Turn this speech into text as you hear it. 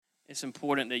it's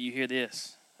important that you hear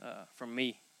this from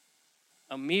me.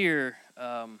 Amir,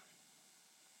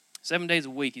 7 days a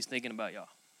week, he's thinking about y'all.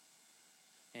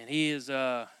 And he's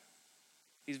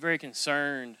very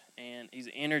concerned, and he's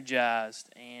energized,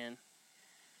 and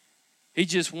he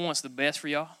just wants the best for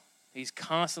y'all. He's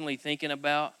constantly thinking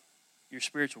about your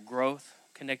spiritual growth,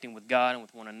 connecting with God and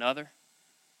with one another.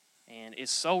 And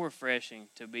it's so refreshing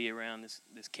to be around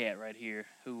this cat right here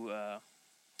who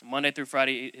Monday through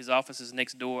Friday, his office is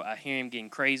next door. I hear him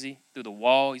getting crazy through the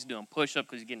wall. He's doing push-ups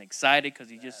because he's getting excited because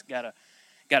he just got a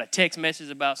text message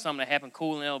about something that happened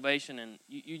cool in Elevation. And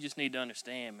you just need to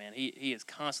understand, man, he is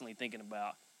constantly thinking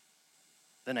about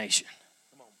the nation.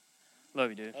 Come on. Love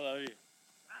you, dude. I love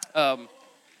you.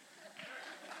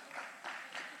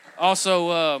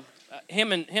 Also,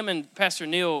 him and Pastor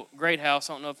Neil Greathouse,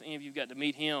 I don't know if any of you got to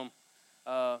meet him.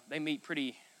 They meet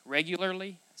pretty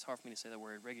regularly. It's hard for me to say that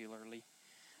word, regularly.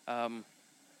 And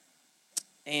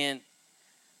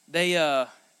they,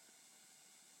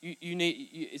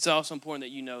 it's also important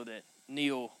that you know that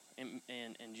Neil and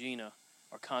Gina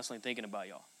are constantly thinking about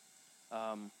y'all.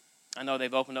 I know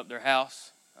they've opened up their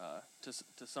house to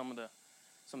some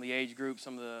of the age groups,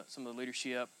 some of the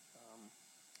leadership.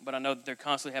 But I know that they're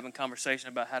constantly having conversation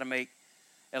about how to make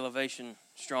Elevation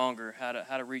stronger, how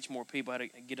to reach more people, how to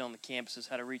get on the campuses,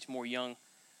 how to reach more young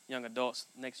adults,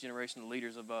 next generation of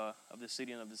leaders of this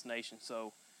city and of this nation.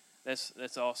 So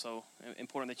that's also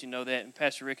important that you know that. And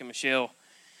Pastor Rick and Michelle,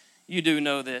 you do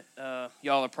know that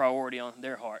y'all are priority on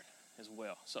their heart as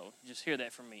well. So just hear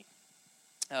that from me.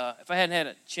 If I hadn't had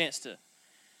a chance to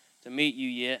meet you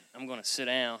yet, I'm going to sit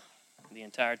down the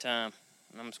entire time,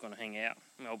 and I'm just going to hang out.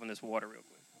 I'm going to open this water real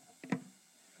quick.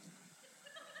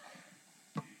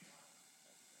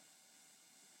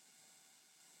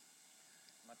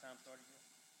 My time started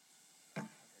yet?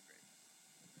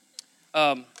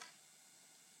 Okay, great.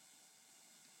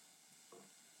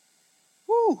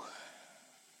 Woo.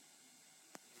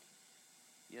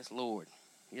 Yes, Lord.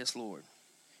 Yes, Lord.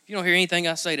 If you don't hear anything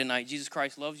I say tonight, Jesus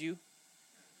Christ loves you.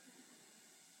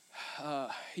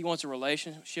 He wants a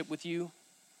relationship with you,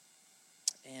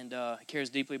 and he cares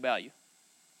deeply about you.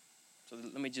 So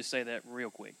let me just say that real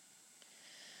quick.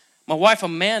 My wife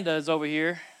Amanda is over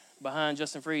here behind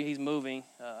Justin Free. He's moving.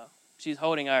 She's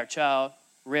holding our child.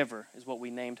 River is what we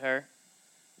named her.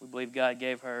 We believe God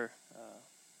gave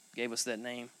us that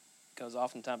name because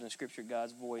oftentimes in Scripture,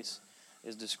 God's voice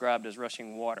is described as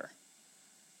rushing water.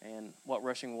 And what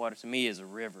rushing water to me is a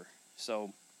river.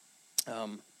 So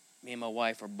me and my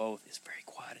wife are both, it's very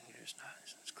quiet in here.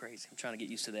 It's crazy. I'm trying to get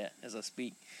used to that as I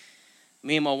speak.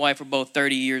 Me and my wife are both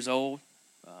 30 years old.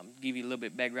 Give you a little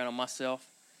bit of background on myself.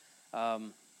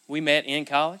 We met in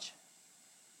college.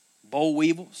 Boll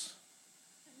Weevils.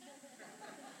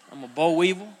 I'm a Boll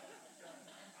Weevil.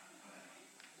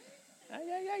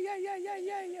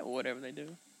 Yeah, whatever they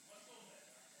do.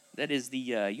 That is the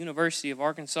University of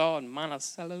Arkansas in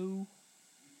Monticello,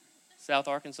 South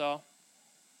Arkansas.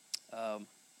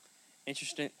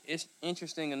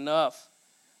 Interesting enough,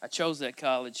 I chose that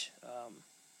college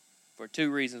for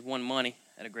two reasons. One, money.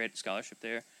 I had a great scholarship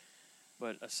there.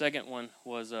 But a second one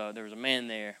was there was a man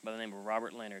there by the name of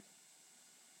Robert Leonard.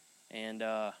 And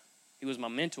he was my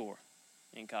mentor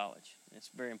in college. And it's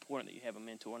very important that you have a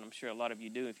mentor, and I'm sure a lot of you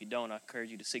do. If you don't, I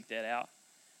encourage you to seek that out.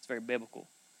 It's very biblical.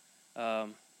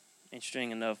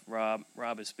 Interesting enough, Rob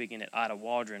is speaking at Ida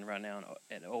Waldron right now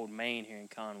at Old Main here in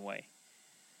Conway.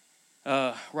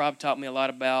 Rob taught me a lot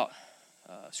about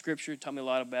Scripture, taught me a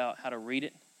lot about how to read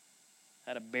it,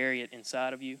 how to bury it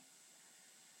inside of you.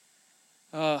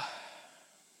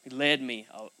 He led me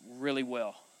really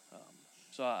well.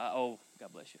 So I owe,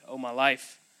 God bless you, I owe my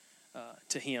life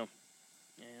to him.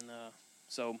 And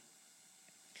so,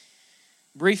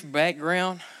 brief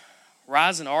background.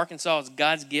 Rising, Arkansas is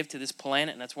God's gift to this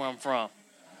planet, and that's where I'm from.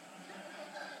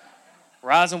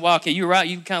 Rising Wildcat. You right?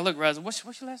 You kind of look Rising. What's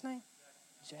your last name?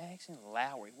 Jackson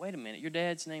Lowry. Wait a minute. Your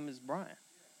dad's name is Brian.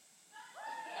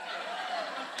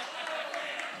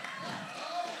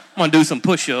 I'm going to do some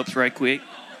push-ups right quick.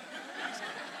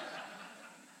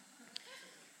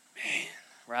 Man,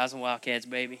 Rising Wildcats,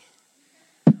 baby.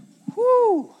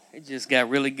 Whoo! It just got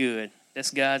really good.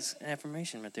 That's God's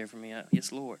affirmation right there for me.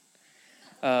 Yes, Lord.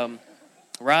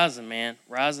 Rising, man.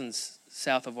 Rising's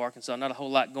south of Arkansas. Not a whole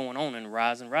lot going on in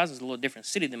Rising. Rising's a little different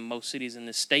city than most cities in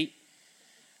this state.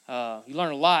 You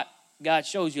learn a lot. God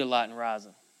shows you a lot in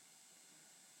Rising.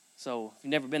 So if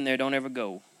you've never been there, don't ever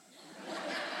go. All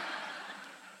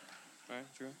right,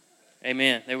 true.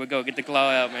 Amen. There we go. Get the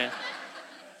claw out, man.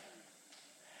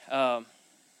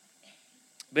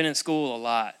 Been in school a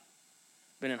lot.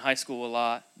 Been in high school a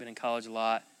lot. Been in college a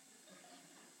lot.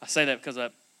 I say that because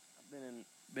I've been in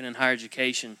been in higher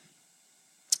education,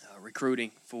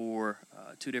 recruiting for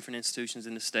 2 different institutions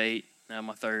in the state. Now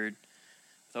my third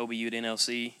with OBU at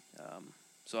NLC.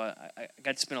 So I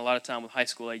got to spend a lot of time with high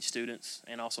school age students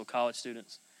and also college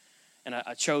students. And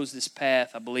I chose this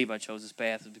path. I believe I chose this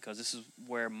path because this is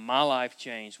where my life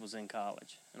changed, was in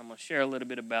college. And I'm going to share a little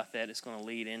bit about that. It's going to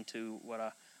lead into what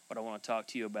I want to talk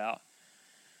to you about.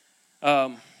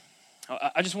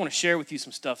 I just want to share with you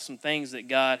some stuff, some things that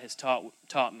God has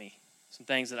taught me, some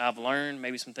things that I've learned,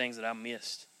 maybe some things that I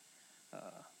missed,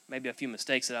 maybe a few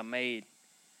mistakes that I made.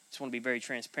 Just want to be very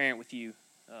transparent with you.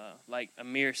 Like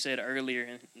Amir said earlier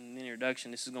in the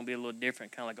introduction, this is going to be a little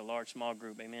different, kind of like a large, small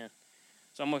group. Amen.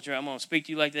 So I'm going to speak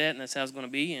to you like that, and that's how it's going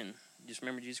to be. And just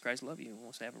remember, Jesus Christ loves you and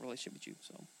wants to have a relationship with you.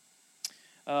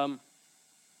 So,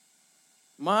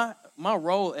 my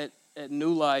role at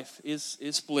New Life is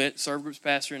split. Serve groups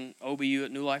pastor and OBU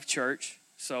at New Life Church.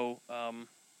 So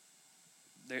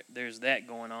there's that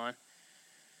going on.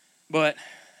 But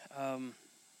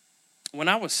when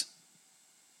I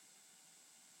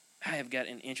have got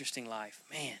an interesting life.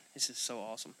 Man, this is so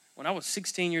awesome. When I was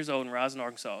 16 years old in Rising,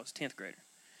 Arkansas, I was 10th grader.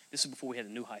 This is before we had a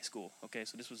new high school, okay?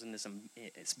 So this was in this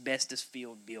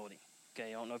asbestos-filled building,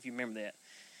 okay? I don't know if you remember that.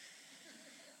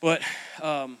 But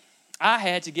I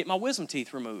had to get my wisdom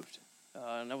teeth removed,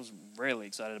 and I was really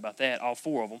excited about that, all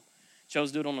 4 of them. Chose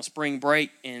to do it on a spring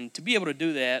break, and to be able to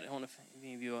do that, I don't know if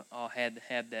any of you all had to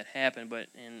have that happen, but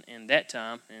in that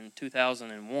time, in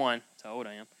 2001, that's how old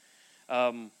I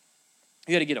am,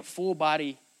 you had to get a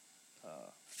full-body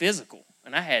physical,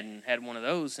 and I hadn't had one of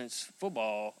those since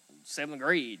football, 7th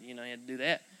grade. You know, you had to do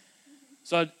that.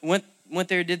 So I went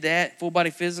there, did that, full-body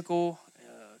physical,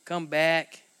 come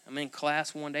back. I'm in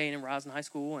class one day in Rising High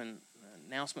School, and an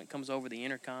announcement comes over the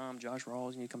intercom. Josh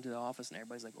Rawls, you need to come to the office, and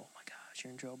everybody's like, oh, my gosh,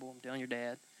 you're in trouble. I'm telling your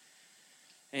dad.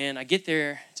 And I get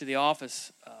there to the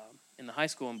office in the high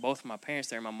school, and both of my parents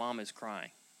there, and my mom is crying.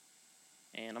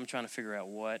 And I'm trying to figure out,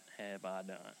 what have I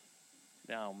done?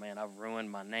 Oh, man, I've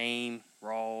ruined my name.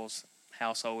 Rawls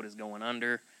household is going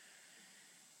under.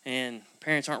 And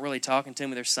parents aren't really talking to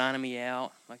me. They're signing me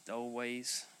out like the old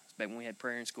ways. It's back when we had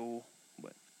prayer in school.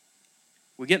 But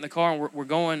we get in the car, and we're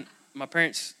going. My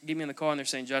parents get me in the car, and they're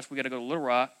saying, Josh, we got to go to Little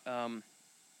Rock.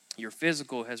 Your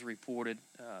physical has reported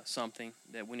something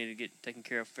that we need to get taken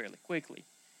care of fairly quickly.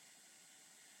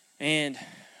 And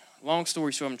long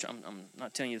story short, I'm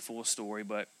not telling you the full story,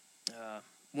 but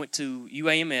went to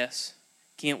UAMS.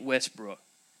 Kent Westbrook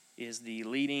is the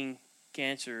leading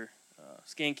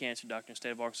skin cancer doctor in the state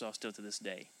of Arkansas still to this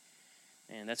day.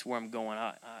 And that's where I'm going.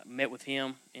 I met with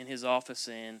him in his office,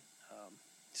 and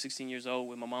 16 years old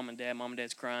with my mom and dad. Mom and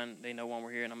dad's crying. They know why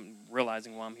we're here, and I'm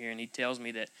realizing why I'm here. And he tells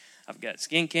me that I've got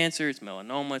skin cancer. It's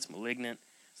melanoma. It's malignant.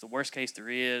 It's the worst case there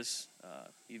is.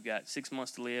 You've got 6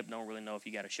 months to live. Don't really know if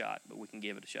you got a shot, but we can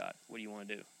give it a shot. What do you want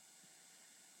to do?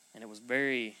 And it was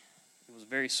very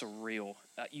surreal.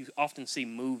 You often see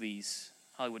movies.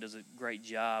 Hollywood does a great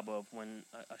job of when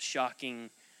a shocking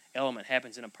element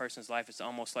happens in a person's life. It's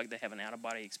almost like they have an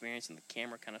out-of-body experience, and the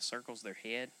camera kind of circles their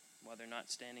head while they're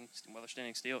standing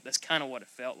still. That's kind of what it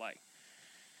felt like.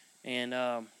 And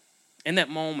in that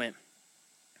moment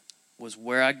was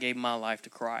where I gave my life to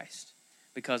Christ,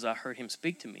 because I heard him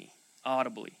speak to me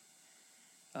audibly.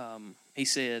 He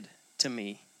said to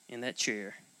me in that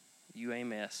chair,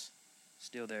 UAMS,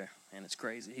 still there, and it's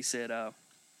crazy. He said,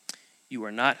 you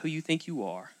are not who you think you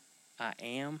are. I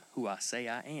am who I say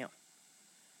I am.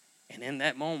 And in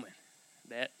that moment,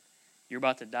 that you're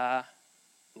about to die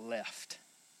left.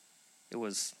 It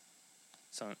was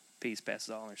some peace passes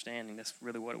all understanding. That's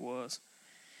really what it was.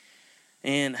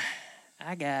 And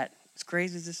I got, as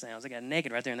crazy as it sounds, I got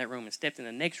naked right there in that room and stepped in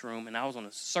the next room, and I was on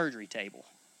a surgery table.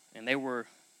 And they were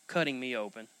cutting me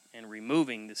open and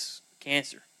removing this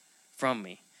cancer from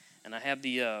me. And I have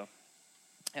the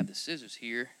scissors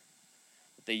here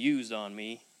that they used on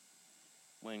me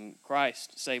when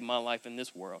Christ saved my life in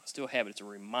this world. I still have it. It's a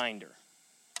reminder.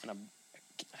 And I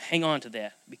hang on to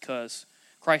that because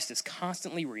Christ is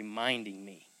constantly reminding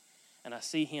me. And I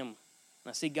see him, and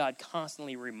I see God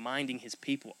constantly reminding his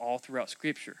people all throughout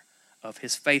Scripture of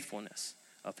his faithfulness,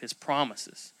 of his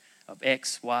promises, of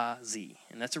X, Y, Z.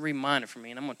 And that's a reminder for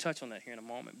me. And I'm going to touch on that here in a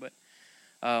moment. But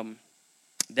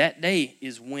that day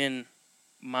is when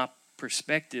my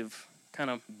perspective kind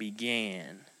of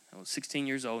began. I was 16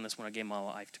 years old, and that's when I gave my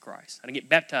life to Christ. I didn't get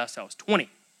baptized until I was 20.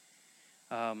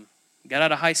 Got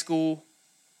out of high school,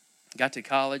 got to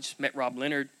college, met Rob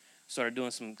Leonard, started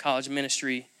doing some college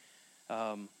ministry,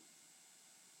 learned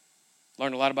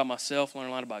a lot about myself, learned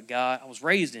a lot about God. I was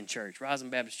raised in church, Rising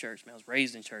Baptist Church. Man, I was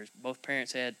raised in church. Both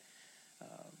parents had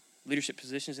leadership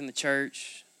positions in the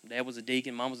church. Dad was a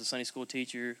deacon. Mom was a Sunday school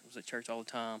teacher. Was at church all the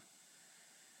time.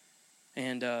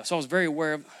 And so I was very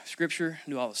aware of Scripture,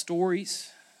 knew all the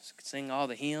stories, could sing all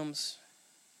the hymns,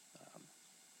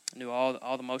 knew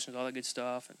all the motions, all that good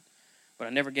stuff. But I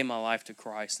never gave my life to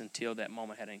Christ until that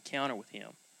moment I had an encounter with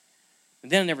Him.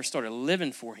 And then I never started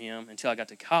living for Him until I got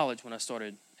to college, when I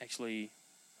started actually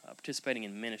participating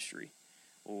in ministry,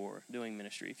 or doing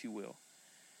ministry, if you will.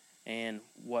 And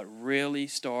what really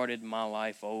started my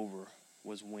life over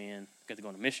was when I got to go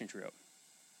on a mission trip.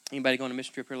 Anybody go on a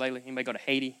mission trip here lately? Anybody go to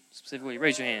Haiti specifically?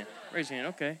 Raise your hand. Raise your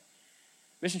hand. Okay.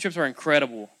 Mission trips are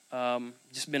incredible.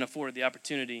 Just been afforded the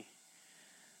opportunity.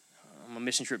 I'm a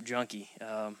mission trip junkie.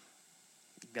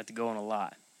 Got to go on a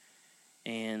lot.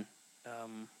 And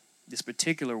this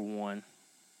particular one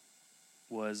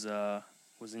was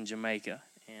in Jamaica.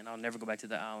 And I'll never go back to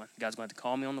that island. God's going to have to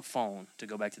call me on the phone to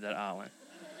go back to that island.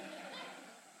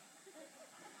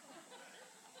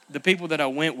 The people that I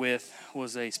went with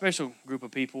was a special group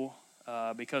of people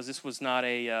because this was not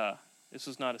a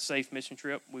safe mission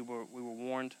trip. We were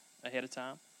warned ahead of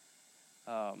time.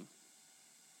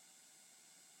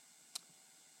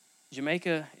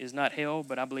 Jamaica is not hell,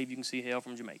 but I believe you can see hell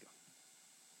from Jamaica.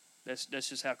 That's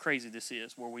just how crazy this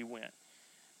is where we went.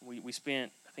 We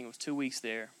spent, I think it was 2 weeks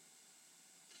there.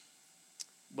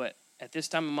 But at this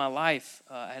time in my life,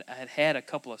 I had had a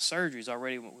couple of surgeries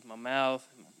already with my mouth,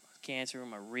 my cancer,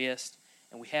 my wrist,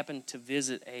 and we happened to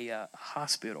visit a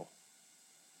hospital.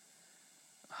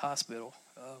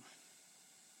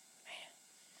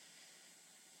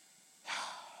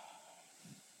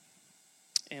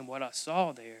 And what I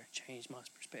saw there changed my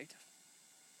perspective.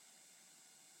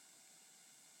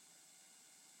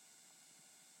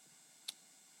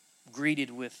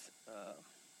 Greeted with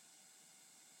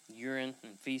urine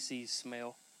and feces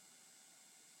smell.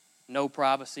 No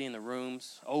privacy in the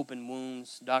rooms. Open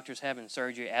wounds. Doctors having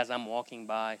surgery as I'm walking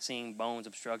by, seeing bones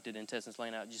obstructed, intestines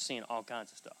laying out, just seeing all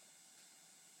kinds of stuff.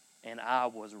 And I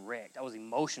was wrecked. I was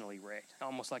emotionally wrecked,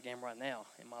 almost like I am right now.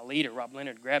 And my leader, Rob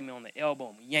Leonard, grabbed me on the elbow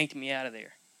and yanked me out of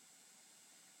there.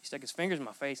 He stuck his fingers in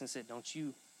my face and said, "Don't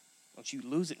you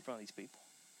lose it in front of these people.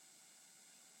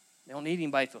 They don't need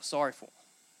anybody to feel sorry for them."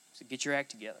 He said, "Get your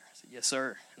act together." I said, "Yes,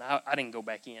 sir." And I didn't go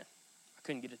back in. I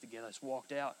couldn't get it together. I just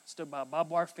walked out, stood by a barbed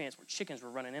wire fence where chickens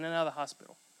were running in and out of the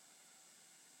hospital.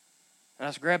 And I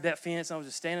just grabbed that fence, and I was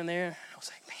just standing there. I was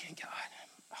like, "Man, God,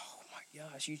 oh my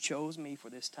gosh, you chose me for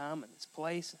this time and this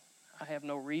place. I have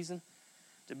no reason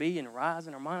to be in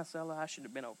Rising or Monticello. I should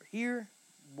have been over here,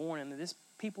 born into this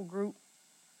people group.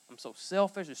 I'm so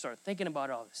selfish." I started thinking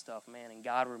about all this stuff, man, and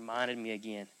God reminded me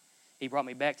again. He brought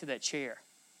me back to that chair.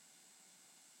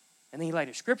 And then He laid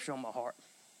a scripture on my heart.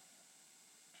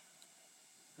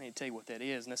 I need to tell you what that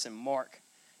is, and that's in Mark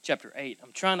chapter 8.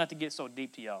 I'm trying not to get so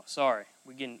deep to y'all. Sorry,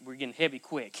 we're getting heavy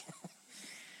quick.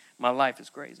 My life is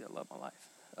crazy. I love my life.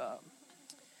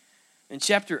 In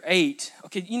chapter 8,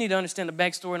 okay, you need to understand the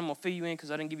backstory, and I'm going to fill you in because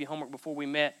I didn't give you homework before we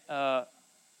met.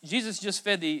 Jesus just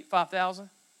fed the 5,000,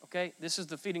 okay? This is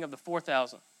the feeding of the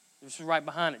 4,000. This is right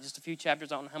behind it, just a few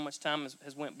chapters. I don't know how much time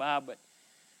has went by, but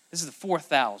this is the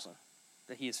 4,000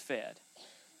 that He has fed.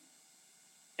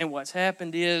 And what's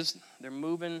happened is they're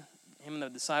moving, Him and the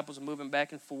disciples are moving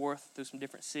back and forth through some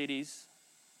different cities.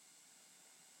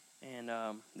 And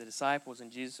the disciples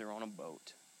and Jesus are on a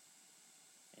boat.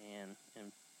 And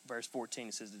in verse 14,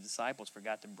 it says the disciples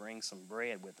forgot to bring some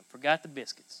bread with them. Forgot the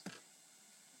biscuits.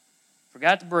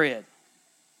 Forgot the bread.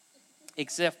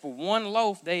 Except for one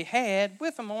loaf they had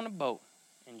with them on the boat.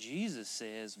 And Jesus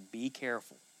says, "Be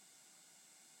careful.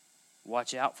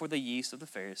 Watch out for the yeast of the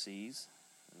Pharisees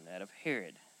and that of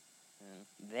Herod." And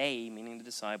they, meaning the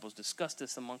disciples, discussed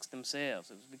this amongst themselves.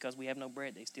 It was because we have no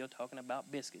bread. They're still talking about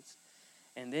biscuits.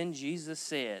 And then Jesus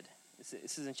said,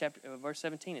 this is in verse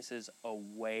 17, it says,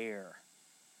 aware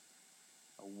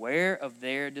of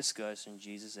their discussion,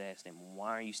 Jesus asked them, "Why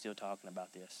are you still talking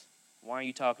about this? Why are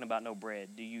you talking about no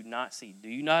bread? Do you not see? Do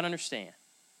you not understand?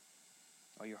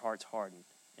 Are your hearts hardened?"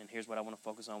 And here's what I want to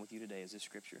focus on with you today is this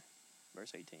scripture,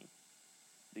 verse 18.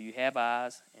 "Do you have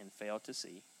eyes and fail to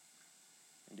see?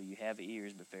 And do you have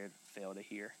ears but fail to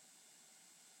hear?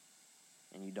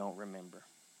 And you don't remember?"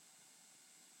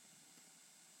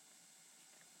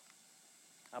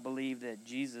 I believe that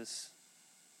Jesus,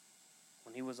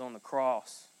 when He was on the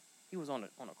cross, He was on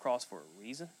a cross for a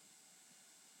reason.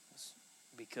 It's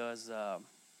because on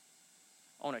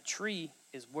a tree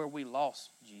is where we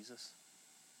lost Jesus,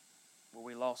 where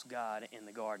we lost God in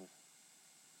the garden.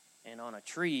 And on a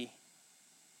tree,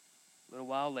 a little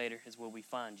while later, is where we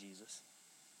find Jesus.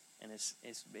 And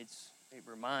it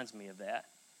reminds me of that.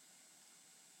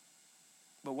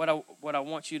 But what I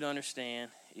want you to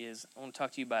understand is I want to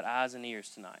talk to you about eyes and ears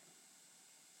tonight.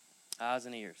 Eyes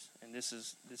and ears. And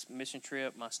this mission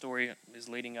trip, my story is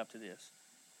leading up to this.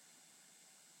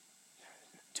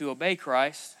 To obey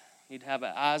Christ, you need to have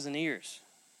eyes and ears.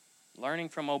 Learning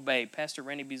from obey. Pastor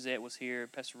Randy Bizet was here,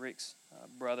 Pastor Rick's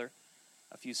brother,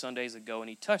 a few Sundays ago, and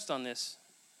he touched on this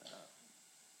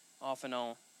off and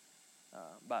on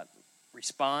about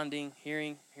responding,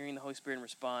 hearing the Holy Spirit and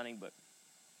responding. But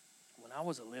when I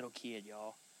was a little kid,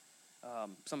 y'all,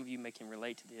 some of you can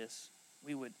relate to this.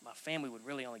 My family would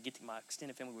really only my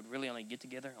extended family would really only get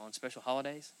together on special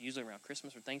holidays, usually around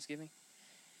Christmas or Thanksgiving.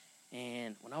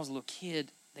 And when I was a little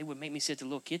kid, they would make me sit at the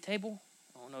little kid table.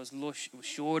 I don't know, it was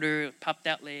shorter, it popped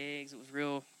out legs, it was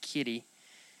real kiddie.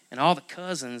 And all the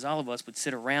cousins, all of us would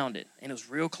sit around it, and it was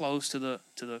real close to the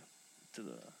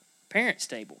parents'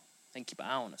 table. They can keep an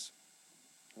eye on us.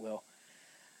 Well,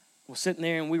 we're sitting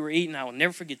there and we were eating. I will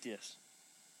never forget this.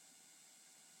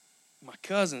 My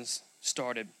cousins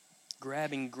started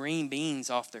grabbing green beans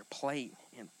off their plate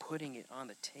and putting it on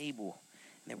the table.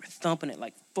 And they were thumping it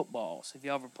like footballs. Have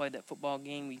you ever played that football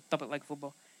game where you thump it like a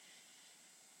football?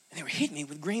 And they were hitting me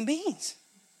with green beans.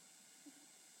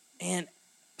 And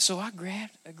so I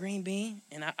grabbed a green bean,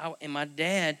 and and my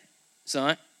dad,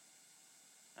 son,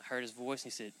 I heard his voice,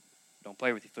 and he said, "Don't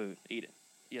play with your food. Eat it."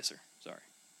 "Yes, sir. Sorry."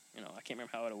 I can't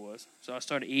remember how it was. So I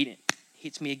started eating.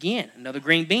 Hits me again. Another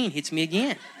green bean hits me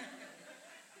again.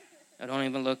 I don't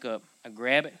even look up. I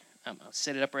grab it. I'll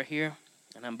set it up right here,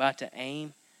 and I'm about to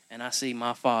aim, and I see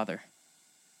my father.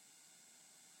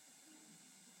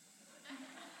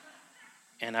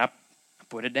 And I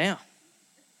put it down.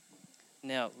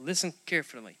 Now, listen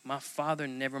carefully. My father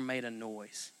never made a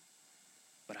noise,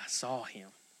 but I saw him,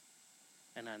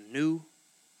 and I knew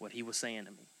what he was saying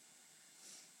to me.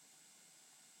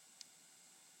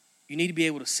 You need to be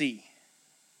able to see.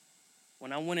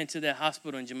 When I went into that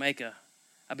hospital in Jamaica,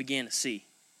 I began to see.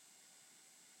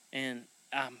 And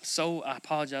I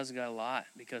apologize to God a lot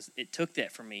because it took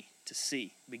that for me to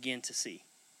see, begin to see.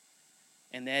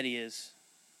 And that is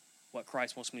what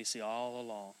Christ wants me to see all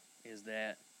along, is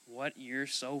that what you're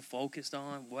so focused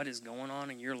on, what is going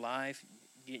on in your life,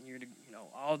 getting your,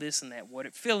 all this and that,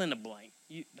 fill in the blank.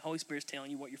 The Holy Spirit's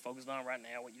telling you what you're focused on right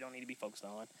now, what you don't need to be focused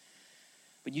on.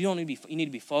 But you need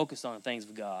to be focused on the things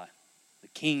of God, the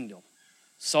kingdom,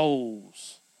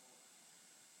 souls.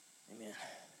 Amen.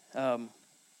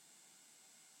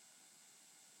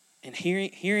 And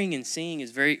hearing and seeing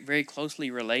is very, very closely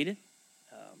related.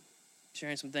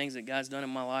 Sharing some things that God's done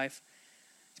in my life.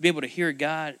 To be able to hear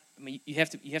God, you have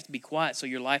to be quiet. So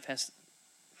your life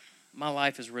my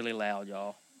life is really loud,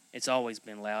 y'all. It's always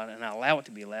been loud, and I allow it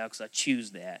to be loud because I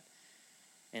choose that.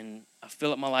 And I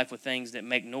fill up my life with things that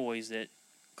make noise that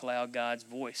cloud God's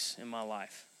voice in my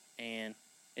life, and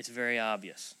it's very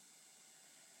obvious.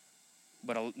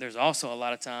 But there's also a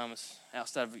lot of times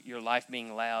outside of your life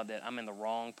being loud that I'm in the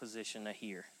wrong position to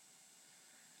hear.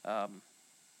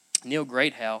 Neil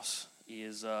Greathouse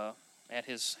is at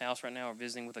his house right now, or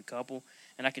visiting with a couple,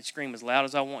 and I could scream as loud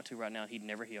as I want to right now, and he'd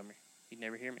never hear me. He'd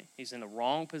never hear me. He's in the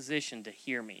wrong position to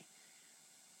hear me.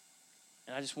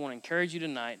 And I just want to encourage you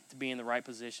tonight to be in the right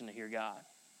position to hear God.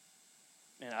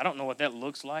 And I don't know what that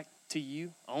looks like to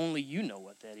you. Only you know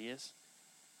what that is.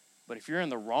 But if you're in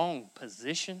the wrong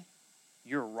position,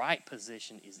 your right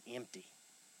position is empty.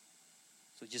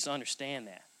 So just understand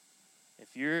that.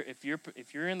 If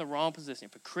you're in the wrong position,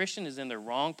 if a Christian is in the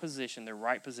wrong position, their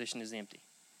right position is empty.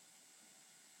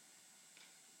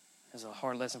 That's a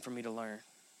hard lesson for me to learn.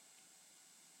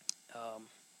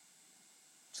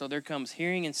 So there comes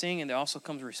hearing and seeing, and there also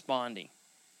comes responding.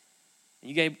 And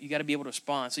you got to be able to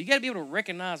respond. So you got to be able to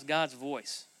recognize God's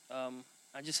voice.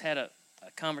 I just had a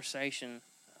conversation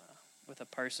with a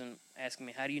person asking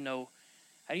me, how do you know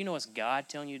it's God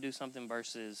telling you to do something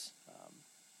versus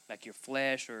like your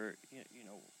flesh or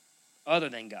other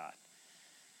than God?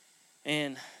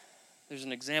 And there's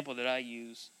an example that I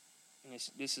use. And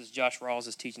this is Josh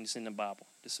Rawls' teaching this in the Bible.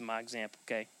 This is my example,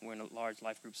 okay? We're in a large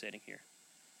life group setting here.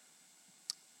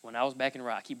 When I was back in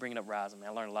Rising, I keep bringing up Rising, man.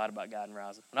 I learned a lot about God in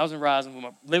Rising. When I was in Rising,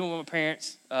 living with my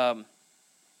parents, my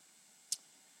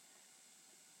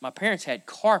parents had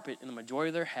carpet in the majority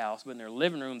of their house, but in their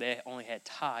living room, they only had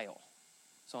tile.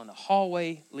 So in the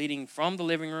hallway leading from the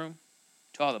living room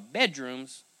to all the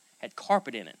bedrooms had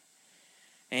carpet in it.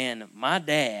 And my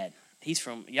dad, he's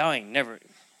from, y'all ain't never,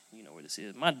 you know where this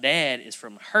is. My dad is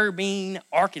from Herbine,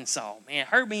 Arkansas. Man,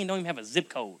 Herbine don't even have a zip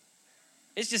code.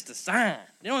 It's just a sign.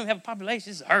 They don't even have a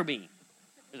population. It's Herbine.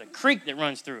 There's a creek that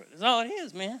runs through it. That's all it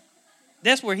is, man.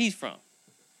 That's where he's from.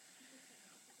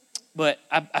 But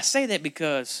I say that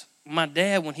because my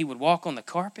dad, when he would walk on the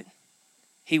carpet,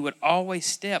 he would always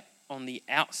step on the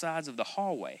outsides of the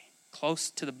hallway, close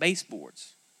to the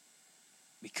baseboards,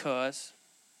 because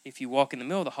if you walk in the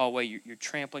middle of the hallway, you're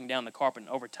trampling down the carpet, and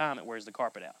over time it wears the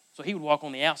carpet out. So he would walk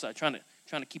on the outside, trying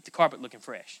to keep the carpet looking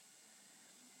fresh.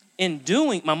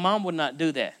 My mom would not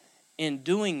do that. In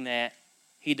doing that,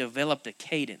 he developed a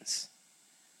cadence,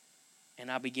 and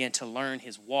I began to learn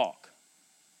his walk.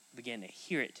 I began to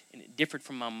hear it, and it differed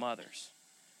from my mother's.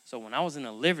 So when I was in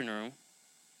the living room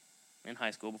in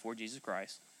high school before Jesus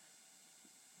Christ,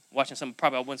 watching something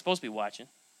probably I wasn't supposed to be watching,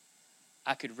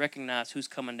 I could recognize who's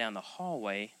coming down the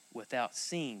hallway without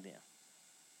seeing them.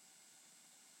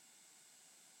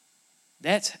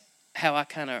 That's how I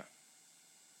kind of,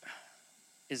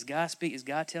 is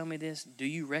God telling me this? Do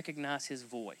you recognize his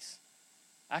voice?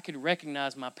 I could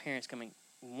recognize my parents coming.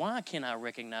 Why can I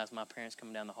recognize my parents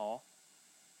coming down the hall?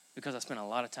 Because I spent a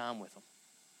lot of time with them.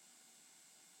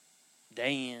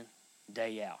 Day in,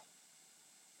 day out.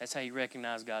 That's how you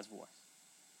recognize God's voice.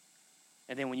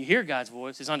 And then when you hear God's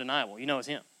voice, it's undeniable. You know it's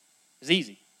him. It's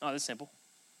easy. Oh, that's simple.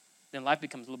 Then life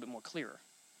becomes a little bit more clearer.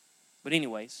 But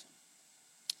anyways,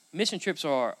 mission trips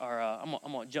are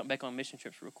I'm going to jump back on mission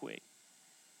trips real quick.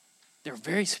 They're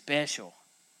very special.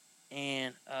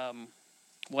 And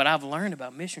what I've learned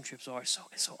about mission trips it's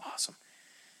so awesome.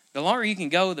 The longer you can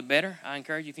go, the better. I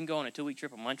encourage you, if you can go on a 2-week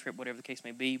trip, a month trip, whatever the case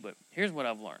may be. But here's what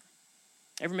I've learned.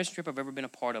 Every mission trip I've ever been a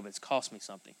part of, it's cost me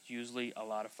something. It's usually a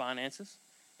lot of finances,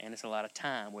 and it's a lot of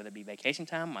time, whether it be vacation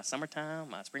time, my summertime,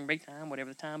 my spring break time,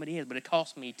 whatever the time it is. But it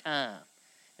costs me time,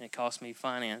 and it costs me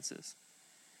finances.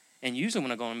 And usually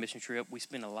when I go on a mission trip, we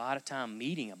spend a lot of time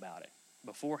meeting about it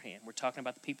beforehand. We're talking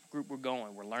about the people group we're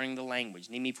going. We're learning the language.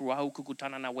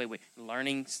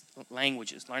 Learning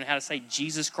languages. Learning how to say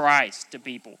Jesus Christ to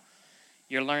people.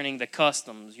 You're learning the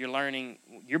customs.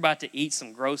 You're about to eat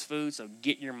some gross food, so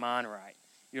get your mind right.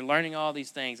 You're learning all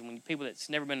these things. And when people that's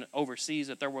never been overseas,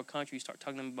 a third world country, you start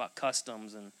talking to them about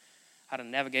customs and how to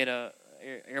navigate a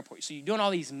airport. So you're doing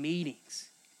all these meetings,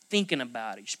 thinking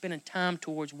about it. You're spending time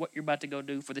towards what you're about to go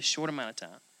do for this short amount of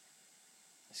time.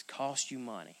 It's cost you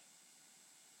money.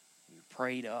 You're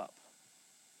prayed up.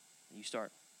 You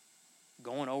start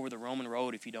going over the Roman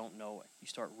road if you don't know it. You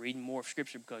start reading more of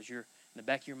Scripture because you're in the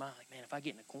back of your mind, like, man, if I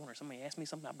get in a corner, somebody asks me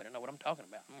something, I better know what I'm talking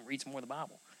about. I'm going to read some more of the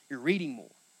Bible. You're reading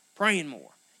more, praying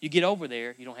more. You get over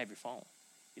there, you don't have your phone.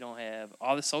 You don't have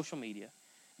all the social media.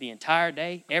 The entire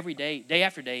day, every day, day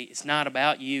after day, it's not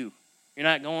about you. You're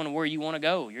not going to where you want to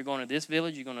go. You're going to this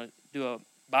village. You're going to do a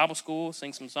Bible school,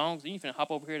 sing some songs. Then you're going to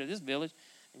hop over here to this village,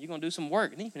 and you're going to do some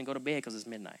work. And then you're going to go to bed because it's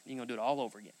midnight. You're going to do it all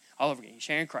over again. All over again. You're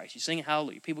sharing Christ. You're singing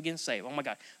hallelujah. People getting saved. Oh, my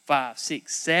God. 5,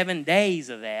 6, 7 days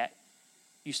of that,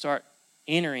 you start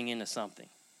entering into something.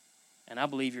 And I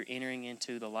believe you're entering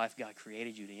into the life God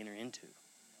created you to enter into.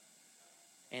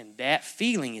 And that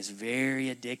feeling is very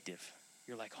addictive.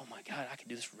 You're like, oh, my God, I could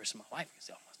do this for the rest of my life. I could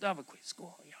sell my stuff. I quit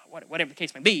school. Whatever the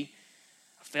case may be.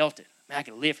 I felt it. Man, I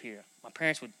could live here. My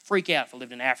parents would freak out if I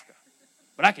lived in Africa.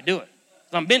 But I could do it.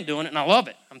 I've been doing it, and I love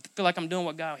it. I feel like I'm doing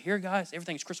what God here, guys.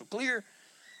 Everything's crystal clear.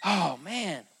 Oh,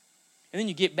 man. And then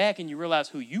you get back and you realize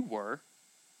who you were.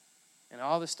 And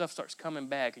all this stuff starts coming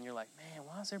back. And you're like, man,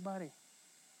 why is everybody?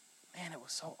 Man, it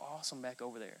was so awesome back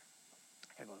over there.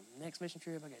 I got to go to the next mission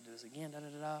trip. I got to do this again.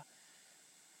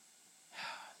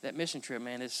 That mission trip,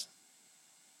 man,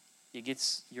 it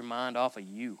gets your mind off of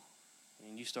you.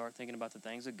 And you start thinking about the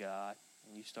things of God.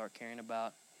 And you start caring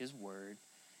about His Word.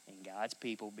 And God's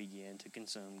people begin to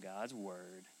consume God's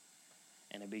Word.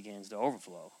 And it begins to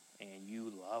overflow. And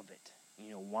you love it.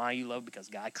 You know why you love it? Because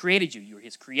God created you. You're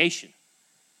His creation.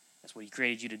 That's what He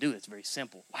created you to do. It's very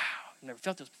simple. Wow, I've never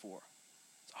felt this before.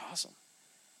 It's awesome.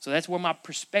 So that's where my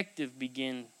perspective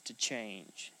began to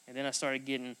change. And then I started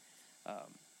getting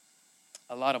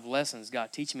a lot of lessons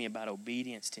God teaching me about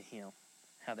obedience to Him,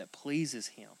 how that pleases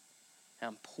Him, how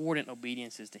important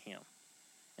obedience is to Him.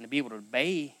 And to be able to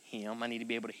obey Him, I need to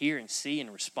be able to hear and see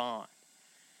and respond.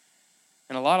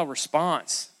 And a lot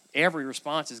of every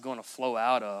response is going to flow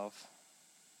out of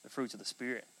the fruits of the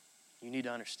Spirit. You need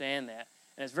to understand that.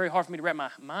 And it's very hard for me to wrap my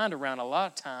mind around a lot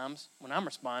of times when I'm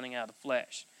responding out of the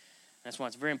flesh. And that's why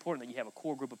it's very important that you have a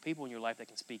core group of people in your life that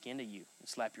can speak into you and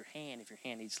slap your hand if your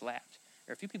hand needs slapped.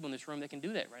 There are a few people in this room that can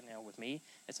do that right now with me.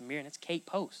 That's Amir and that's Kate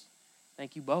Post.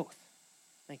 Thank you both.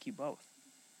 Thank you both.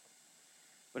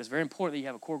 But it's very important that you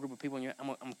have a core group of people in your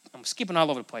I'm skipping all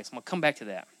over the place. I'm going to come back to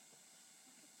that.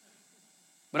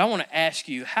 But I want to ask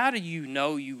you, how do you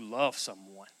know you love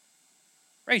someone?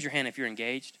 Raise your hand if you're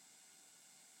engaged.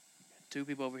 2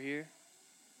 people over here.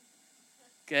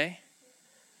 Okay.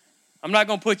 I'm not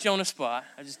going to put you on the spot.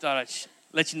 I just thought I'd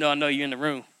let you know I know you're in the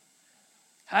room.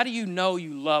 How do you know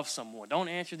you love someone? Don't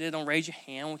answer this. Don't raise your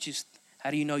hand.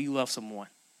 How do you know you love someone?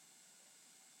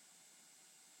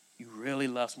 You really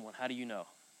love someone. How do you know?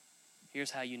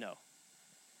 Here's how you know.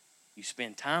 You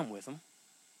spend time with them.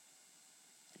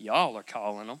 Y'all are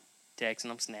calling them, texting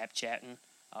them, Snapchatting,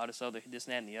 all this, and that,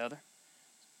 and the other.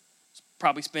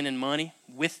 Probably spending money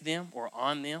with them or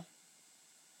on them.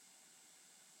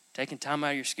 Taking time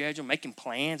out of your schedule, making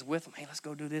plans with them. Hey, let's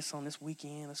go do this on this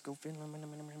weekend. Let's go.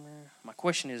 My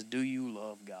question is, do you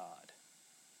love God?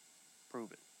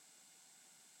 Prove it.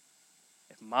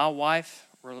 If my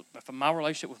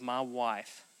relationship with my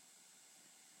wife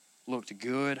looked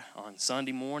good on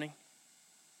Sunday morning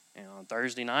and on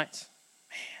Thursday nights,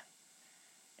 man,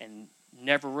 and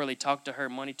never really talked to her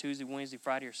Monday, Tuesday, Wednesday,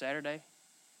 Friday, or Saturday,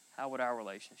 how would our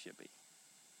relationship be?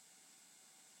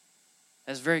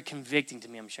 That's very convicting to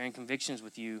me. I'm sharing convictions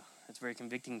with you. That's very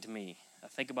convicting to me. I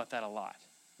think about that a lot.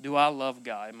 Do I love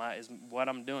God? Is what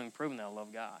I'm doing proving that I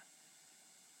love God?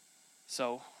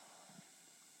 So,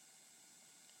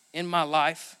 in my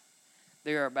life,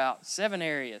 there are about 7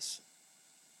 areas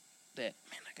that,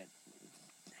 man, I got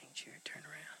dang chair turned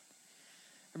around.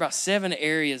 There are about 7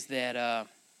 areas that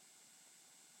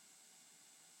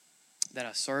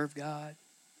I serve God,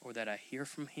 or that I hear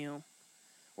from Him,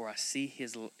 or I see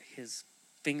His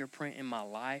fingerprint in my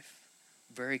life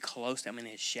very close. I'm in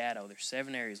His shadow. There's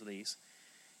 7 areas of these.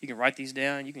 You can write these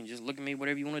down. You can just look at me,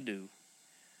 whatever you want to do.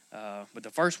 But the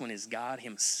first one is God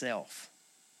Himself.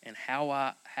 And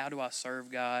how do I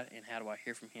serve God and how do I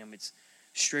hear from Him? It's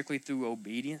strictly through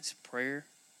obedience, prayer,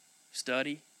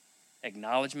 study,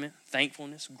 acknowledgement,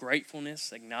 thankfulness,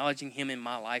 gratefulness, acknowledging Him in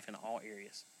my life in all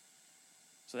areas.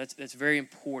 So that's very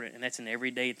important, and that's an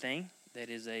everyday thing. That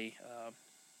is I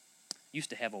used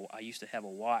to have a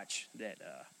watch that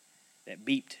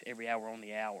beeped every hour on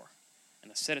the hour,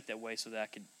 and I set it that way so that I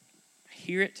could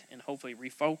hear it and hopefully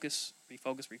refocus,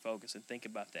 and think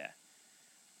about that.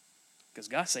 Because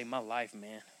God saved my life,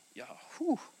 man. Y'all,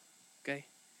 whew, okay?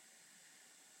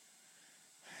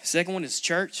 Second one is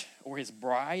church or His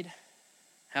bride.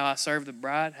 How I serve the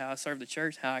bride, how I serve the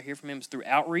church, how I hear from Him is through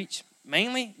outreach.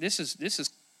 Mainly, this is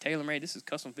tailor-made. This is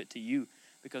custom fit to you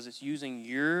because it's using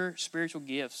your spiritual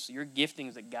gifts, your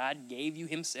giftings that God gave you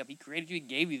Himself. He created you. He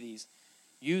gave you these.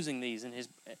 Using these in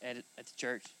at the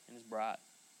church in His bride.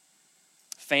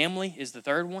 Family is the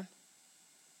third one.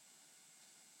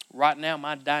 Right now,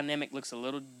 my dynamic looks a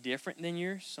little different than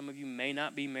yours. Some of you may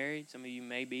not be married. Some of you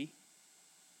may be.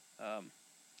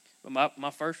 But my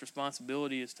first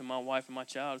responsibility is to my wife and my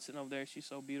child sitting over there. She's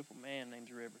so beautiful. Man,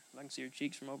 name's River. I can see her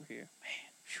cheeks from over here.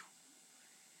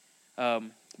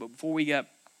 Man, but before we got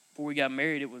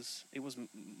married, it was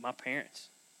my parents.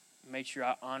 Made sure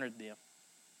I honored them.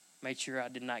 Made sure I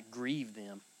did not grieve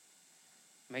them.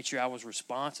 Made sure I was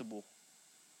responsible.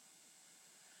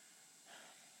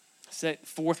 The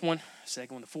fourth one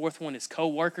is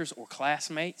co-workers or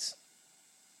classmates.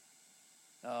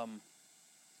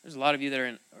 There's a lot of you that are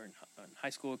in high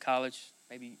school, college,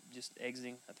 maybe just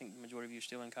exiting. I think the majority of you are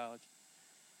still in college.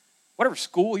 Whatever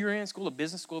school you're in, school of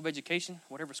business, school of education,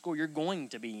 whatever school you're going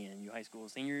to be in, you high school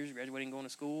seniors, graduating, going to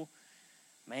school,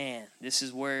 man, this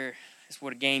is where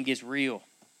the game gets real.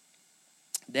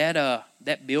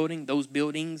 That building, those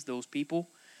buildings, those people,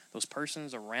 those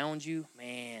persons around you,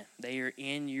 man, they're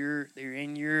in your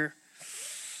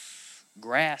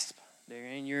grasp. They're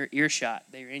in your earshot.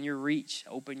 They're in your reach.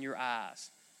 Open your eyes.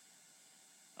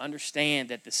 Understand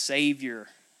that the Savior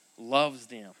loves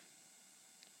them.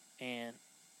 And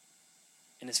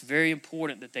it's very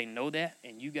important that they know that.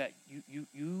 And you got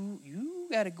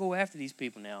to go after these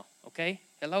people now. Okay?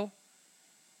 Hello?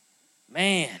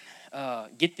 Man,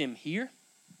 get them here.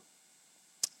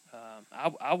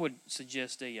 I would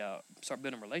suggest start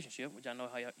building a relationship, which I know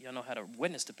how y'all know how to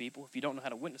witness to people. If you don't know how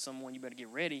to witness someone, you better get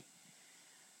ready.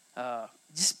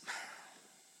 Just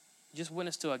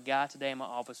witness to a guy today in my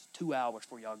office 2 hours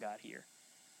before y'all got here.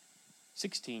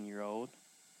 16-year-old.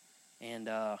 And,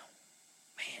 man,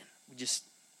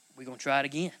 we're going to try it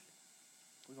again.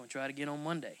 We're going to try it again on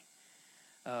Monday.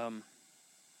 But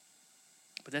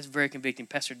that's very convicting.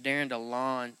 Pastor Darren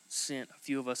DeLon sent a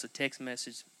few of us a text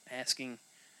message asking,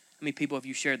 how many people have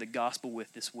you shared the gospel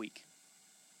with this week?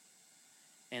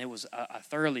 And it was, I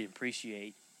thoroughly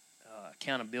appreciate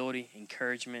accountability,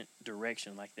 encouragement,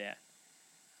 direction like that.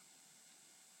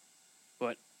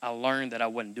 But I learned that I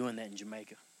wasn't doing that in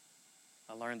Jamaica.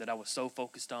 I learned that I was so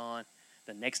focused on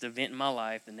the next event in my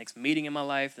life, the next meeting in my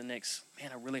life, I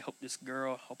really hope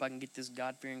I can get this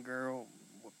God-fearing girl.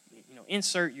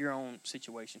 Insert your own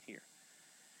situation here.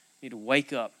 You need to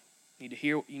wake up. You need to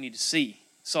hear, you need to see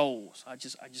souls. I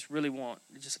just really want,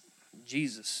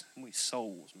 Jesus, we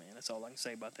souls, man. That's all I can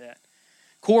say about that.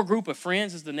 Core group of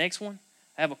friends is the next one.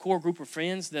 I have a core group of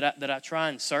friends that I try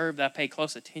and serve, that I pay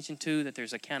close attention to, that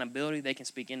there's accountability. They can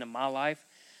speak into my life.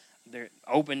 They're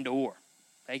open door.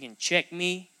 They can check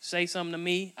me, say something to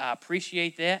me. I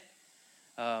appreciate that.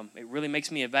 It really makes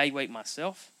me evaluate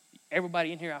myself.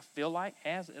 Everybody in here, I feel like,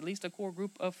 has at least a core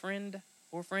group of friend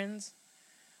or friends.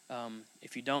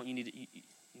 If you don't, you need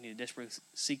to desperately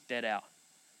seek that out.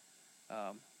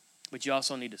 But you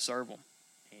also need to serve them,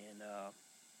 and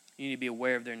you need to be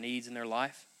aware of their needs in their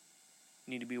life.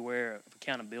 You need to be aware of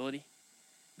accountability,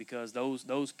 because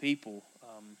those people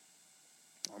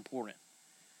are important.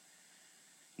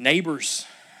 Neighbors.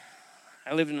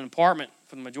 I lived in an apartment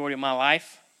for the majority of my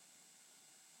life.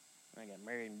 I got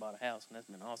married and bought a house, and that's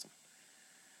been awesome.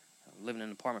 I lived in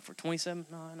an apartment for 27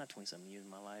 years of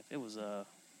my life. It was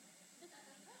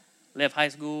left high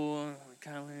school,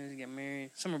 college, got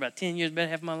married. Somewhere about 10 years, better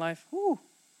half of my life. Woo.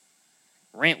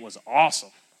 Rent was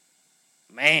awesome.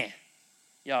 Man.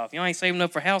 Y'all, if y'all ain't saving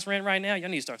up for house rent right now, y'all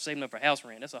need to start saving up for house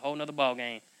rent. That's a whole nother ball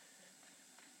game.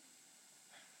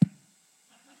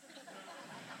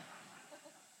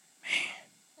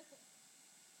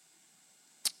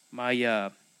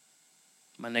 Man.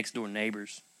 My next door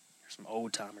neighbors are some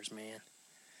old timers, man.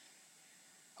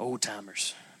 Old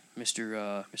timers.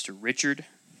 Mr. Richard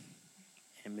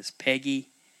and Miss Peggy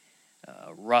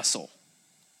Russell.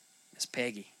 Miss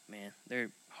Peggy, man, they're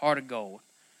heart of gold.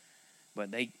 But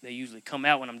they usually come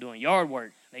out when I'm doing yard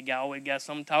work. They always got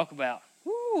something to talk about.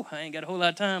 Woo, I ain't got a whole lot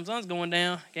of time. Sun's going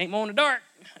down. Can't mow in the dark.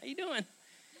 How you doing?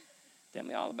 Tell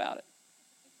me all about it.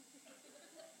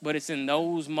 But it's in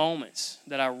those moments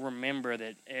that I remember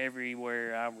that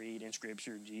everywhere I read in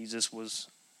Scripture, Jesus was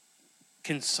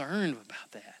concerned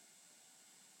about that.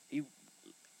 He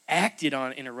acted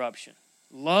on interruption,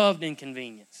 loved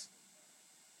inconvenience.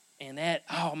 And that,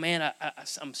 oh man,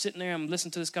 I'm sitting there, I'm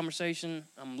listening to this conversation,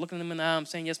 I'm looking them in the eye, I'm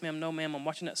saying, yes ma'am, no ma'am, I'm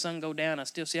watching that sun go down, I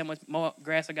still see how much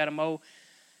grass I got to mow.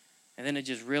 And then it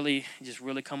just really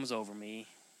comes over me.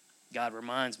 God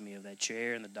reminds me of that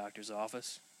chair in the doctor's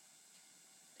office.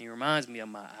 He reminds me of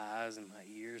my eyes and my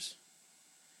ears.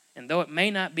 And though it may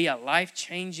not be a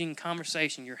life-changing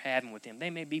conversation you're having with them, they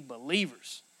may be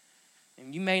believers.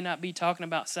 And you may not be talking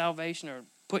about salvation or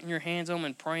putting your hands on them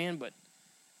and praying, but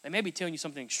they may be telling you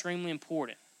something extremely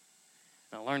important.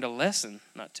 And I learned a lesson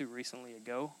not too recently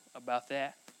ago about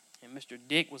that. And Mr.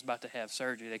 Dick was about to have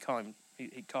surgery. They call him,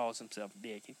 he calls himself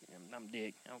Dick. I'm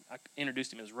Dick. I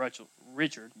introduced him as Richard,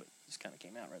 but it just kind of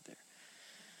came out right there.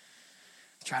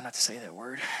 Try not to say that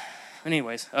word. But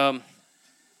anyways,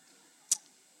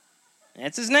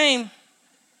 that's his name.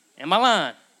 And my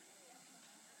line.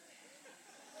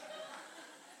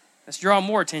 Let's draw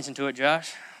more attention to it,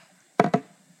 Josh.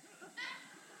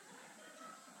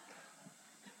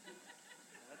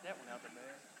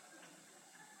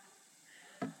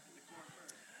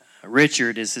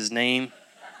 Richard is his name.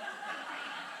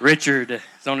 Richard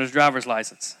is on his driver's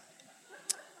license.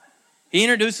 He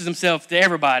introduces himself to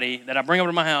everybody that I bring over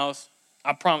to my house.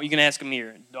 I promise you can ask him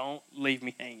here. Don't leave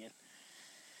me hanging.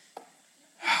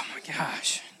 Oh my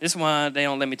gosh. This is why they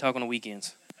don't let me talk on the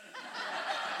weekends.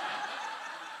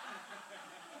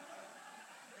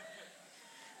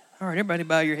 All right, everybody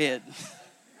bow your head.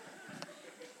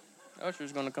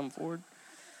 Usher's going to come forward.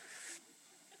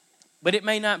 But it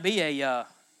may not be a,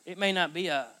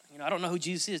 I don't know who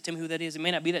Jesus is. Tell me who that is. It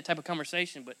may not be that type of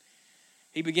conversation, but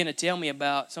he began to tell me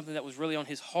about something that was really on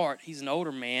his heart. He's an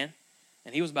older man,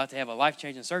 and he was about to have a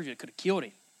life-changing surgery that could have killed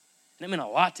him. And that meant a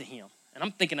lot to him. And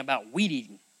I'm thinking about weed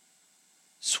eating,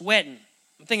 sweating.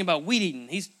 I'm thinking about weed eating.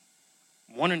 He's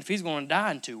wondering if he's going to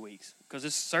die in 2 weeks because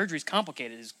this surgery is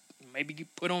complicated. He's maybe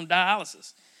get put on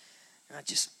dialysis. And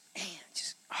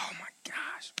oh my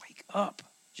gosh, wake up.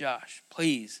 Josh,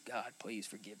 please, God, please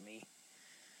forgive me.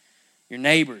 Your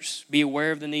neighbors, be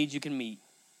aware of the needs you can meet.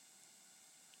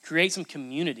 Create some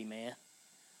community, man,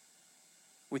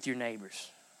 with your neighbors.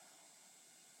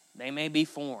 They may be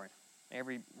foreign.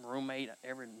 Every roommate,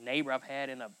 every neighbor I've had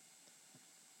in an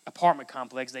apartment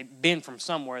complex, they've been from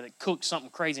somewhere that cooked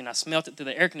something crazy, and I smelt it through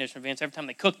the air conditioner vents every time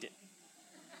they cooked it.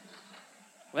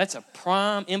 Well, that's a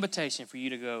prime invitation for you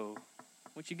to go,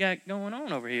 what you got going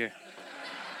on over here?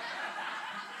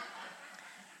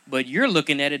 But you're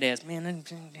looking at it as, man,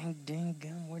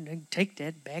 where'd they take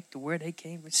that back to where they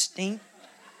came with stink?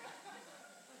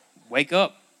 Wake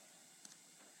up.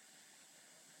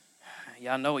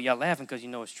 Y'all know it. Y'all laughing because you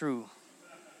know it's true.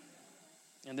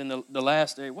 And then the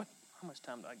last area, how much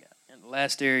time do I got? And the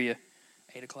last area,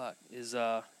 8 o'clock, is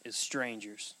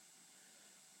strangers.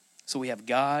 So we have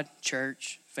God,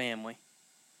 church, family.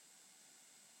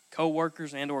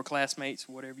 co-workers and or classmates,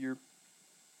 whatever your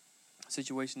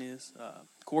situation is,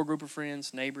 core group of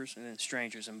friends, neighbors, and then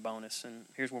strangers and bonus. And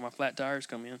here's where my flat tires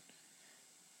come in.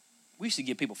 We used to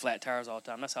give people flat tires all the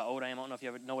time. That's how old I am. I don't know if you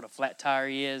ever know what a flat tire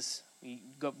is. You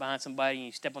go up behind somebody and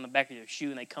you step on the back of their shoe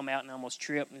and they come out and almost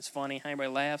trip and it's funny. Everybody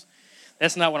laughs.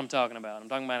 That's not what I'm talking about. I'm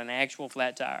talking about an actual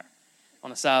flat tire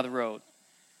on the side of the road.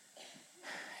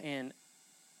 And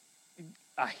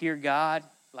I hear God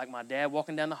like my dad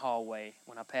walking down the hallway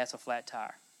when I pass a flat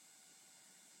tire.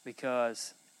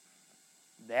 Because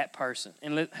that person,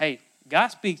 and hey, God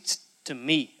speaks to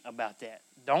me about that.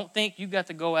 Don't think you got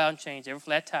to go out and change every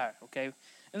flat tire, okay?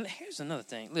 And here's another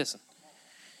thing. Listen,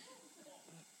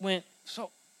 when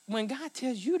God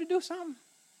tells you to do something,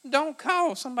 don't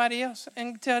call somebody else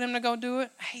and tell them to go do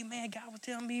it. Hey, man, God was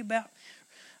telling me about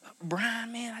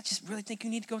Brian, man. I just really think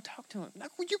you need to go talk to him. Like,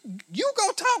 you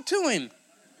go talk to him.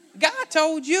 God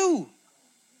told you.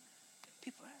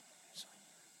 People,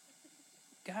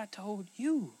 God told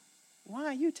you. Why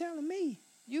are you telling me?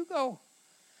 You go.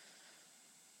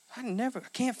 I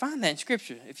can't find that in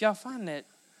Scripture. If y'all find that.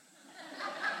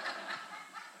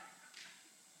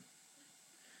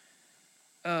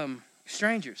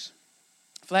 Strangers.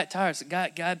 Flat tires.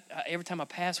 God, every time I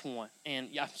pass one, and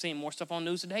I've seen more stuff on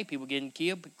the news today, people getting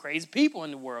killed, crazy people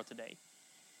in the world today,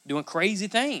 doing crazy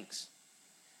things.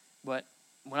 But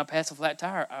when I pass a flat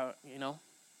tire,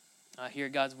 I hear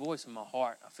God's voice in my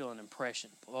heart. I feel an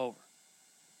impression. Pull over.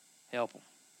 Help them.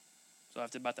 So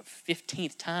after about the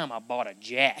 15th time, I bought a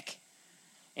jack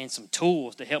and some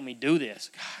tools to help me do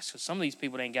this. Gosh, so some of these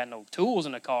people ain't got no tools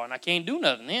in the car, and I can't do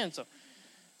nothing then. So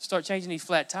start changing these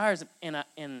flat tires,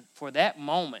 and for that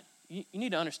moment, you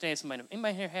need to understand somebody.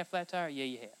 Anybody here have flat tire? Yeah,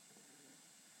 you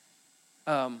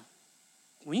have.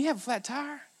 When you have a flat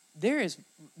tire, there's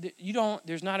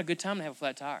not a good time to have a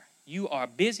flat tire. You are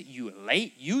busy. You are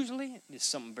late. Usually, there's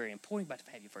something very important. You're about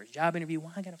to have your first job interview.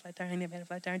 Why I got a flat tire? I ain't never had a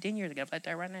flat tire in 10 years. I got a flat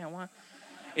tire right now. Why?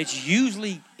 It's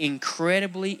usually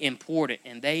incredibly important,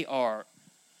 and they call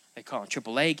them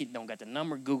AAA. Don't got the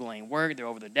number. Google ain't work. They're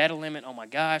over the data limit. Oh my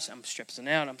gosh, I'm stressing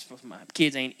out. My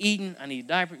kids ain't eating. I need a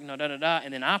diaper.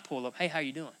 And then I pull up. Hey, how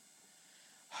you doing?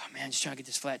 Oh man, just trying to get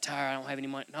this flat tire. I don't have any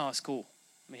money. No, it's cool.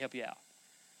 Let me help you out.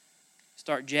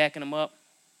 Start jacking them up.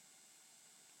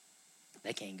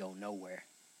 They can't go nowhere.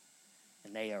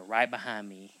 And they are right behind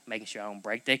me, making sure I don't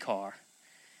break their car.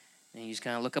 And you just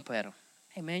kind of look up at them.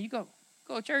 Hey, man, you go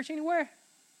to church anywhere?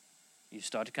 You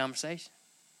start the conversation.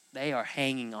 They are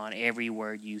hanging on every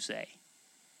word you say.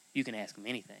 You can ask them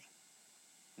anything.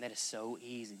 And that is so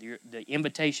easy. The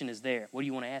invitation is there. What do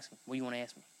you want to ask them? What do you want to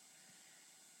ask me?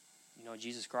 You know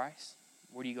Jesus Christ?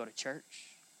 Where do you go to church?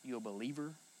 You a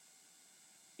believer?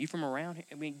 You from around here?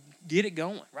 I mean, get it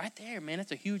going. Right there, man.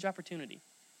 That's a huge opportunity.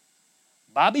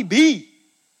 Bobby B.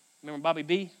 Remember Bobby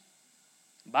B?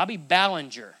 Bobby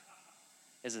Ballinger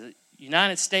is a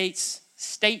United States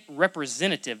State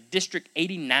Representative, District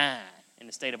 89 in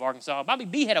the state of Arkansas. Bobby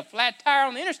B had a flat tire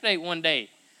on the interstate one day.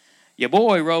 Your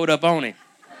boy rode up on him.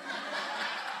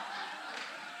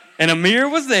 And Amir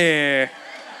was there.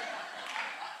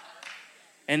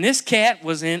 And this cat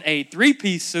was in a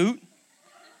three-piece suit.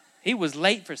 He was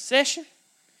late for session,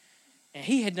 and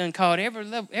he had done called every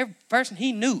person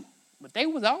he knew, but they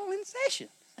was all in session.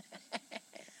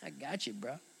 I got you,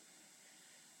 bro.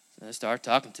 So I started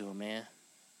talking to him, man.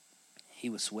 He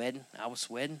was sweating. I was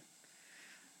sweating.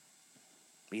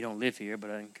 He don't live here, but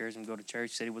I encouraged him to go to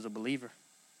church. He said he was a believer.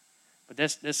 But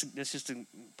that's just a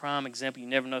prime example. You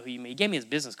never know who you meet. He gave me his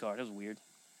business card. That was weird.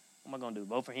 What am I going to do,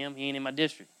 vote for him? He ain't in my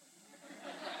district.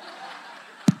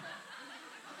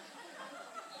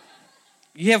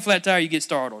 You have a flat tire, you get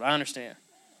startled. I understand.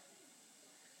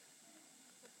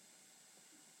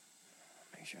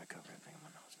 Make sure I cover everything in my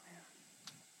notes, man.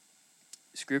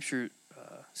 Scripture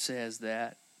says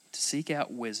that to seek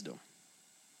out wisdom.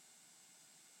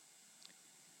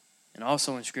 And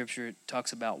also in Scripture, it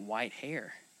talks about white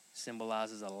hair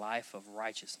symbolizes a life of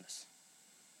righteousness.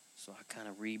 So I kind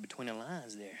of read between the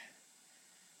lines there.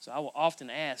 So I will often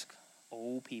ask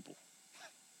old people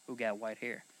who got white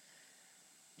hair.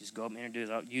 Just go up and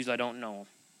introduce. Usually I don't know them.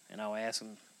 And I'll ask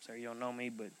them, sir, you don't know me,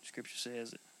 but Scripture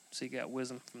says that seek out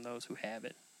wisdom from those who have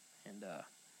it. And do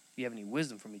you have any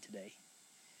wisdom for me today?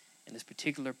 And this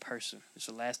particular person, this is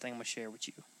the last thing I'm going to share with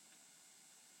you.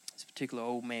 This particular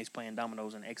old man is playing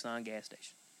dominoes in an Exxon gas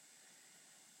station.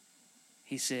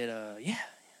 He said, yeah.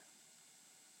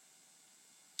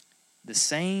 The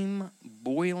same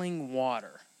boiling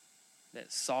water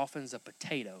that softens a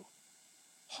potato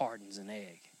hardens an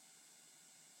egg.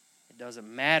 It doesn't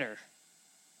matter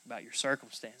about your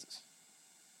circumstances.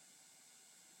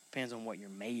 Depends on what you're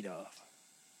made of.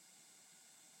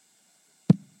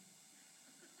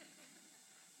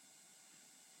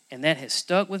 And that has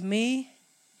stuck with me.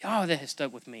 Oh, that has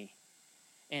stuck with me.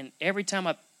 And every time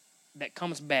that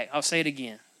comes back, I'll say it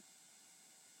again.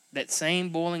 That same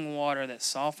boiling water that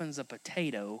softens a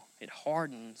potato, it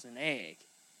hardens an egg.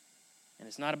 And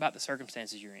it's not about the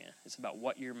circumstances you're in. It's about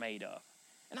what you're made of.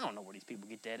 And I don't know where these people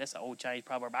get that. That's an old Chinese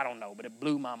proverb. I don't know, but it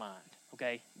blew my mind.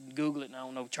 Okay? Google it, and I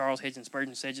don't know if Charles Hedges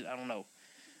Spurgeon said it. I don't know.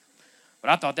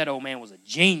 But I thought that old man was a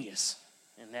genius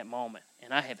in that moment.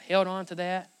 And I have held on to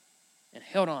that and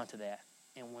held on to that.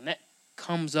 And when that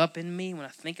comes up in me, when I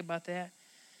think about that,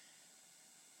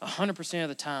 100% of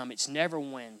the time, it's never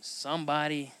when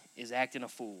somebody is acting a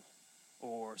fool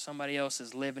or somebody else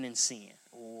is living in sin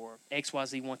or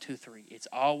XYZ 1, 2, 3. It's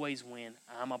always when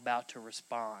I'm about to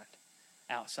respond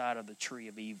outside of the tree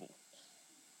of evil,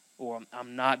 or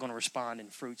I'm not going to respond in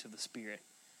fruits of the Spirit.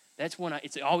 That's when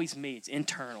it's always me. It's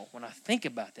internal. When I think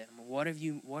about that, what are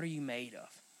you made of?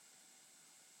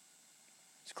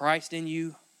 Is Christ in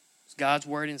you? Is God's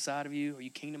word inside of you? Are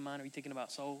you kingdom minded? Are you thinking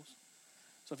about souls?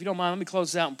 So if you don't mind, let me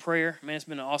close this out in prayer. Man, it's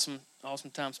been an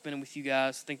awesome time spending with you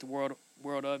guys. Think the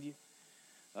world of you.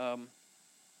 A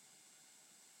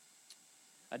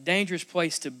dangerous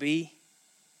place to be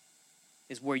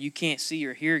is where you can't see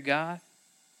or hear God,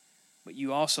 but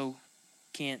you also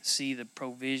can't see the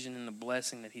provision and the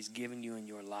blessing that He's given you in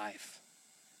your life.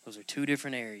 Those are two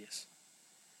different areas.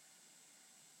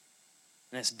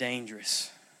 And that's dangerous.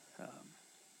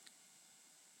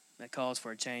 That calls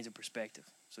for a change of perspective.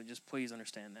 So just please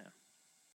understand that.